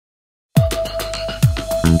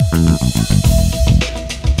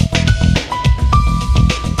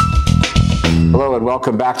Hello and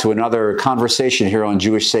welcome back to another conversation here on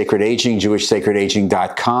Jewish Sacred Aging,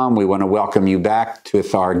 jewishsacredaging.com. We want to welcome you back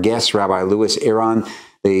with our guest, Rabbi Lewis Eron,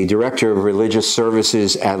 the Director of Religious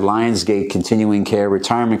Services at Lionsgate Continuing Care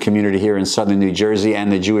Retirement Community here in Southern New Jersey,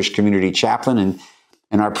 and the Jewish Community Chaplain. And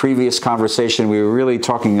in our previous conversation, we were really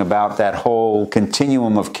talking about that whole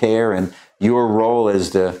continuum of care and your role as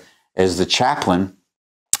the chaplain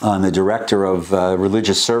and the Director of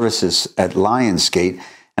Religious Services at Lionsgate.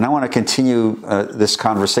 And I want to continue this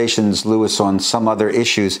conversation, Lewis, on some other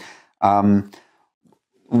issues. One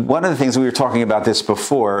of the things we were talking about this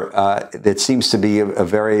before that seems to be a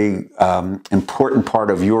very important part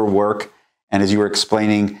of your work, and as you were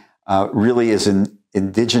explaining, really is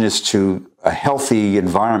indigenous to a healthy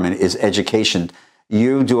environment, is education.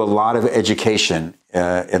 You do a lot of education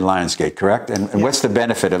in Lionsgate, correct? And what's the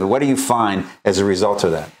benefit of it? What do you find as a result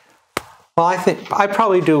of that? Well, I think I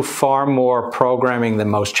probably do far more programming than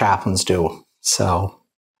most chaplains do. So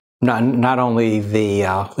not only the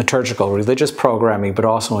liturgical religious programming, but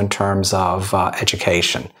also in terms of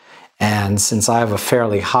education. And since I have a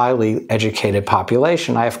fairly highly educated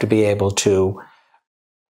population, I have to be able to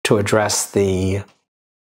address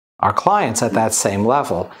our clients at that same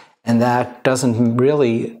level. And that doesn't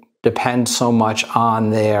really depend so much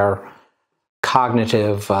on their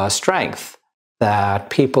cognitive strength, that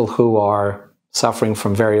people who are suffering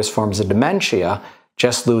from various forms of dementia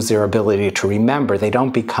just lose their ability to remember. They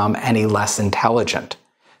don't become any less intelligent.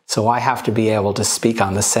 So I have to be able to speak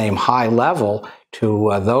on the same high level to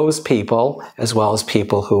those people, as well as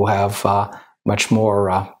people who have much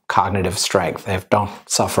more cognitive strength. They don't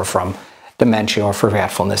suffer from dementia or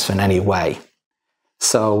forgetfulness in any way.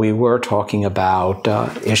 So we were talking about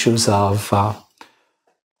issues of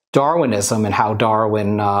Darwinism and how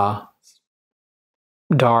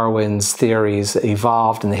Darwin's theories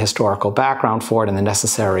evolved and the historical background for it, and the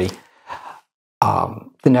necessary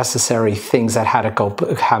things that had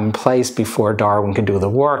to have in place before Darwin could do the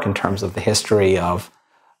work in terms of the history of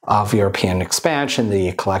European expansion,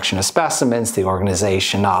 the collection of specimens, the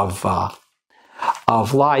organization of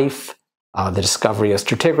life, the discovery of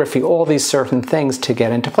stratigraphy, all these certain things to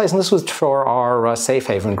get into place. And this was for our Safe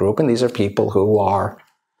Haven group, and these are people who are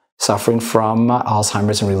suffering from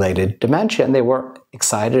Alzheimer's and related dementia, and they were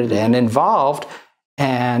excited and involved,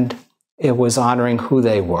 and it was honoring who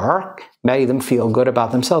they were, made them feel good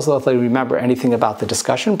about themselves. Though if they remember anything about the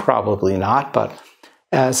discussion, probably not, but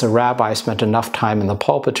as a rabbi, I spent enough time in the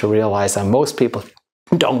pulpit to realize that most people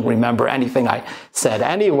don't remember anything I said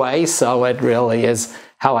anyway, so it really is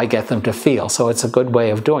how I get them to feel. So it's a good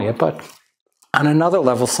way of doing it. But on another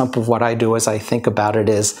level, some of what I do as I think about it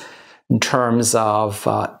is in terms of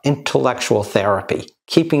intellectual therapy,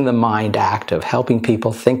 keeping the mind active, helping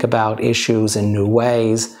people think about issues in new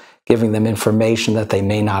ways, giving them information that they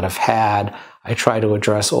may not have had. I try to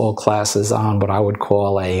address all classes on what I would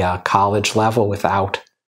call a college level without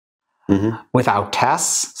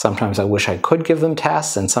tests. Sometimes I wish I could give them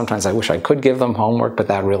tests, and sometimes I wish I could give them homework, but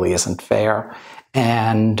that really isn't fair.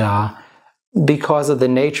 And because of the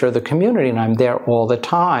nature of the community, and I'm there all the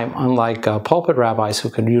time, unlike pulpit rabbis who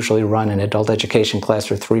can usually run an adult education class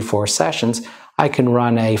for 3-4 sessions, I can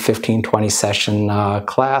run a 15-20 session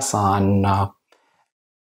class on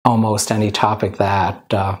almost any topic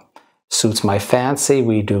that suits my fancy.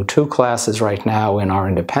 We do 2 classes right now in our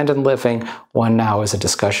independent living. One now is a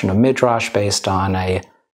discussion of Midrash based on a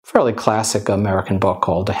fairly classic American book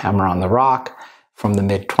called The Hammer on the Rock from the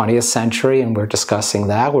mid-20th century, and we're discussing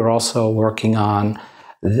that. We're also working on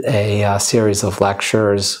a series of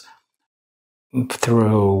lectures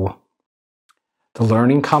through the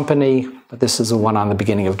Learning Company, but this is the one on the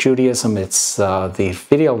beginning of Judaism. It's the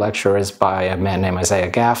video lecture is by a man named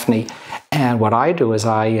Isaiah Gaffney, and what I do is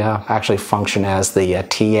I actually function as the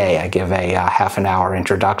TA. I give a half an hour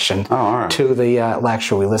introduction to the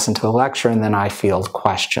lecture. We listen to the lecture, and then I field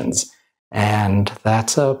questions. And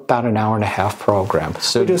that's about an hour-and-a-half program.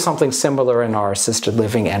 So we do something similar in our assisted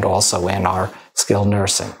living and also in our skilled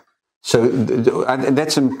nursing. So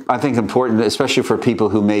that's, I think, important, especially for people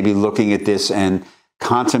who may be looking at this and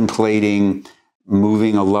contemplating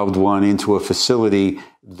moving a loved one into a facility,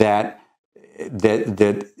 that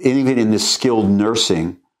even in the skilled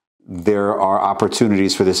nursing, there are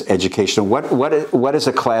opportunities for this education. What does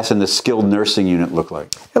a class in the skilled nursing unit look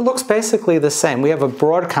like? It looks basically the same. We have a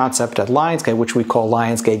broad concept at Lionsgate, which we call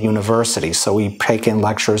Lionsgate University. So we take in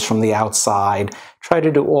lectures from the outside, try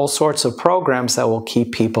to do all sorts of programs that will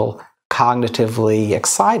keep people cognitively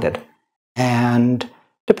excited. And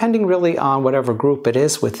depending really on whatever group it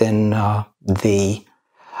is within the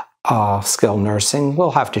skilled nursing,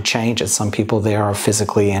 we'll have to change it. Some people there are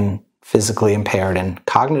physically physically impaired and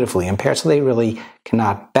cognitively impaired, so they really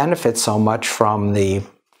cannot benefit so much from the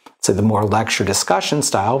more lecture discussion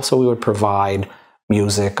style. So we would provide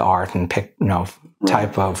music, art, and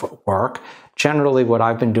type of work. Generally, what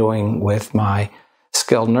I've been doing with my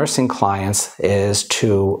skilled nursing clients is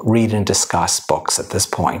to read and discuss books at this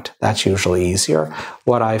point. That's usually easier.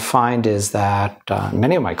 What I find is that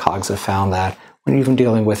many of my colleagues have found that when even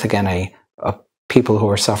dealing with, again, people who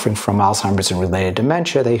are suffering from Alzheimer's and related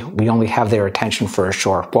dementia, we only have their attention for a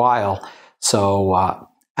short while. So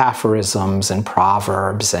aphorisms and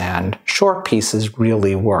proverbs and short pieces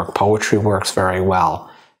really work. Poetry works very well.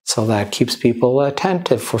 So that keeps people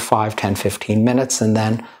attentive for 5, 10, 15 minutes, and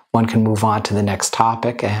then one can move on to the next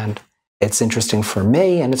topic. And it's interesting for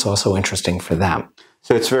me, and it's also interesting for them.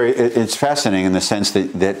 So it's fascinating in the sense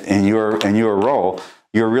that in your role,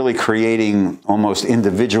 you're really creating almost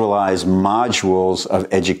individualized modules of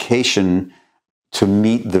education to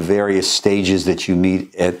meet the various stages that you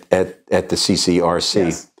meet at the CCRC.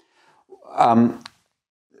 Yes.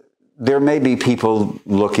 There may be people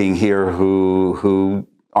looking here who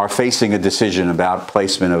are facing a decision about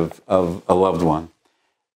placement of a loved one.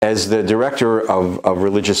 As the director of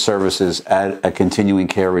religious services at a continuing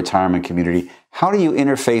care retirement community, how do you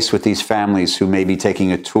interface with these families who may be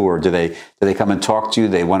taking a tour? Do they come and talk to you?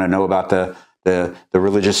 They want to know about the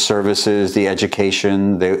religious services, the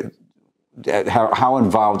education. How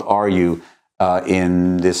involved are you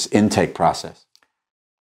in this intake process?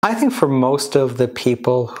 I think for most of the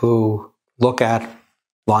people who look at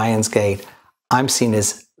Lionsgate, I'm seen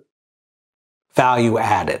as value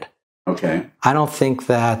added. Okay. I don't think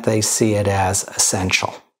that they see it as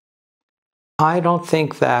essential. I don't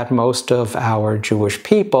think that most of our Jewish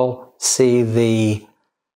people see the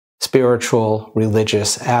spiritual,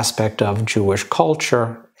 religious aspect of Jewish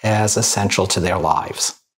culture as essential to their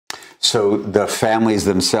lives. So the families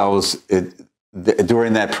themselves,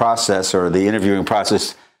 during that process or the interviewing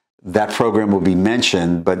process, that program will be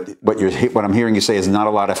mentioned, but what I'm hearing you say is not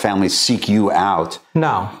a lot of families seek you out.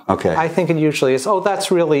 No. Okay. I think it usually is, oh,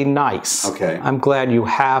 that's really nice. Okay. I'm glad you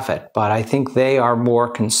have it. But I think they are more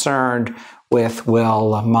concerned with,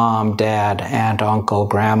 will mom, dad, aunt, uncle,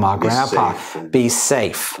 grandma, grandpa be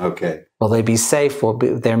safe? Okay. Will they be safe? Will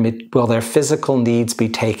their physical needs be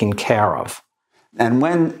taken care of? And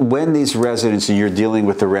when these residents, and you're dealing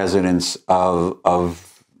with the residents of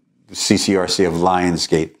CCRC of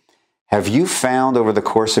Lionsgate, have you found over the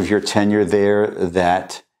course of your tenure there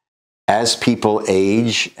that as people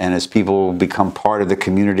age and as people become part of the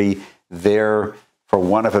community, their, for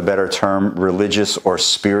want of a better term, religious or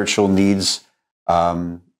spiritual needs,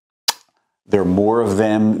 there are more of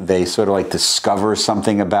them? They sort of like discover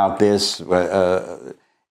something about this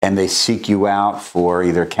and they seek you out for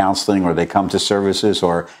either counseling, or they come to services,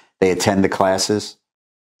 or they attend the classes?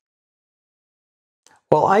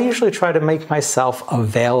 Well, I usually try to make myself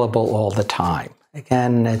available all the time.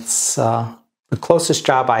 Again, it's the closest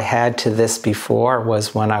job I had to this before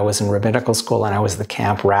was when I was in rabbinical school and I was the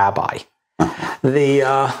camp rabbi.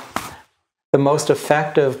 The most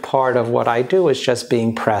effective part of what I do is just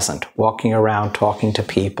being present, walking around, talking to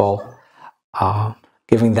people,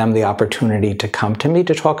 giving them the opportunity to come to me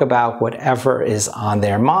to talk about whatever is on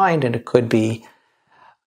their mind. And it could be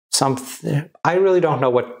something, I really don't know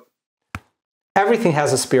what. Everything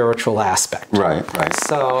has a spiritual aspect. Right.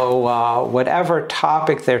 So whatever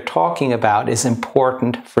topic they're talking about is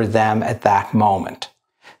important for them at that moment.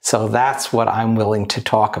 So that's what I'm willing to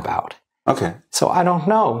talk about. Okay. So I don't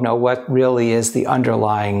know what really is the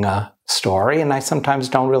underlying story, and I sometimes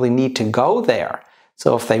don't really need to go there.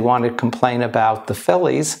 So if they want to complain about the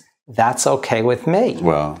Phillies, that's okay with me.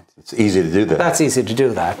 Well, it's easy to do that. That's easy to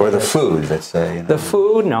do that. Or the food, let's say. You know. The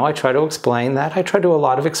food, no, I try to explain that. I try to do a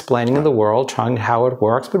lot of explaining of the world, trying how it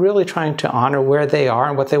works, but really trying to honor where they are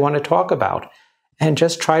and what they want to talk about. And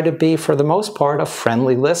just try to be, for the most part, a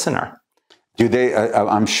friendly listener. Do they?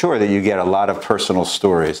 I'm sure that you get a lot of personal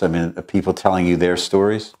stories. I mean, people telling you their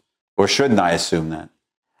stories? Or shouldn't I assume that?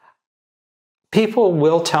 People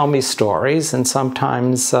will tell me stories, and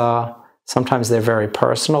sometimes they're very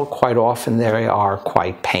personal. Quite often they are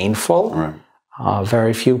quite painful. Right.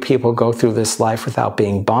 Very few people go through this life without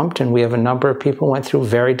being bumped, and we have a number of people who went through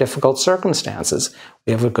very difficult circumstances.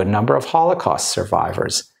 We have a good number of Holocaust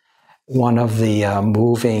survivors. One of the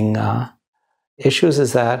moving issues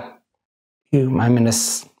is that in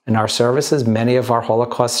our services, many of our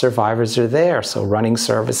Holocaust survivors are there. So running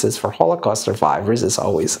services for Holocaust survivors is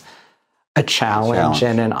always a challenge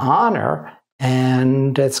and an honor.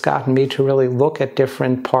 And it's gotten me to really look at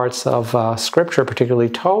different parts of Scripture, particularly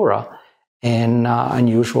Torah, in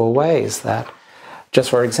unusual ways. That just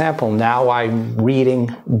for example, now I'm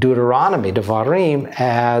reading Deuteronomy, Devarim,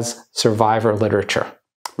 as survivor literature.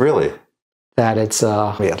 Really? That it's,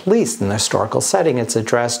 at least in the historical setting, it's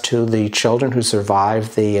addressed to the children who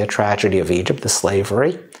survived the tragedy of Egypt, the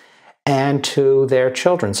slavery, and to their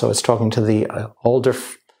children. So it's talking to the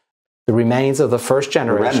the remains of the first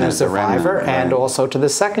generation of survivor, and also to the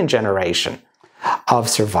second generation of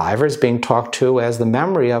survivors being talked to as the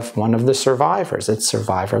memory of one of the survivors. It's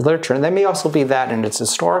survivor literature. And there may also be that in its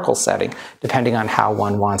historical setting, depending on how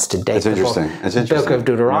one wants to date the book of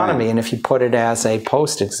Deuteronomy. Right. And if you put it as a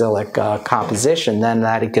post-exilic composition, then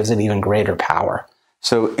it gives it even greater power.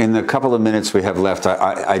 So in the couple of minutes we have left,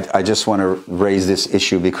 I just want to raise this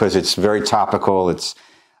issue because it's very topical. It's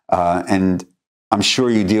and I'm sure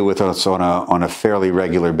you deal with us on a fairly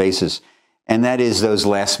regular basis. And that is those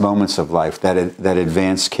last moments of life, that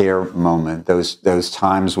advanced care moment, those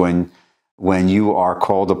times when you are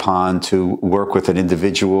called upon to work with an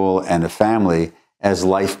individual and a family as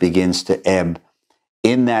life begins to ebb.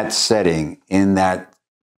 In that setting, in that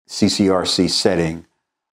CCRC setting,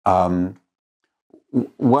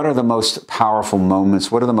 what are the most powerful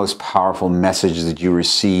moments? What are the most powerful messages that you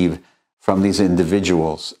receive from these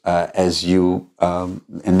individuals as you,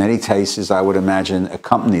 in many cases, I would imagine,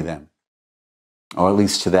 accompany them? Or at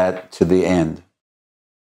least to the end?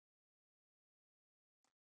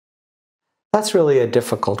 That's really a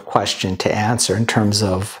difficult question to answer in terms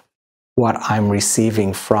of what I'm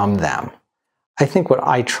receiving from them. I think what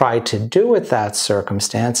I try to do with that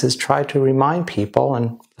circumstance is try to remind people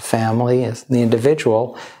and the family and the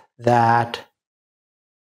individual that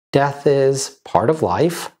death is part of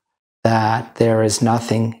life, that there is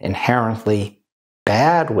nothing inherently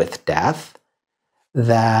bad with death,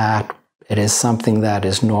 that it is something that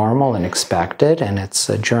is normal and expected, and it's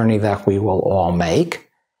a journey that we will all make,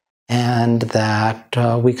 and that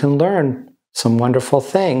we can learn some wonderful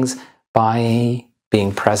things by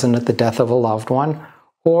being present at the death of a loved one,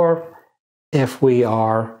 or if we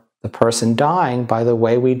are the person dying, by the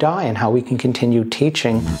way we die and how we can continue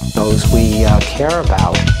teaching those we care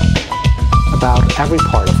about every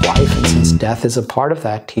part of life. And since death is a part of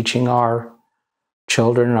that, teaching our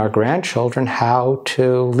children and our grandchildren how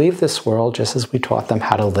to leave this world just as we taught them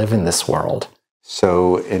how to live in this world.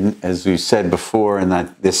 So, as we said before, in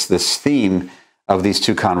that this theme of these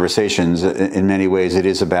two conversations, in many ways, it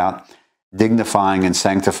is about dignifying and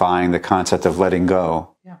sanctifying the concept of letting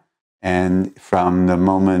go. Yeah. And from the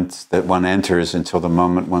moment that one enters until the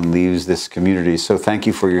moment one leaves this community. So thank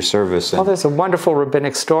you for your service. Well, there's a wonderful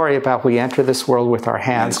rabbinic story about we enter this world with our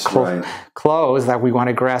hands closed, that we want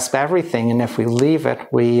to grasp everything, and if we leave it,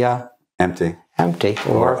 we empty.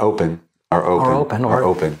 Or open.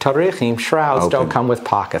 Tarichim, shrouds, don't come with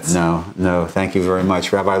pockets. No. Thank you very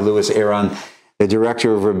much. Rabbi Lewis John, the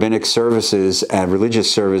Director of Rabbinic Services and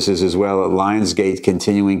Religious Services as well at Lionsgate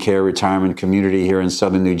Continuing Care Retirement Community here in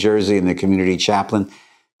Southern New Jersey, and the Community Chaplain.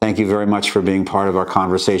 Thank you very much for being part of our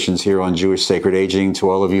conversations here on Jewish Sacred Aging. To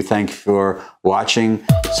all of you, thank you for watching.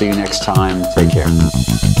 See you next time. Take care.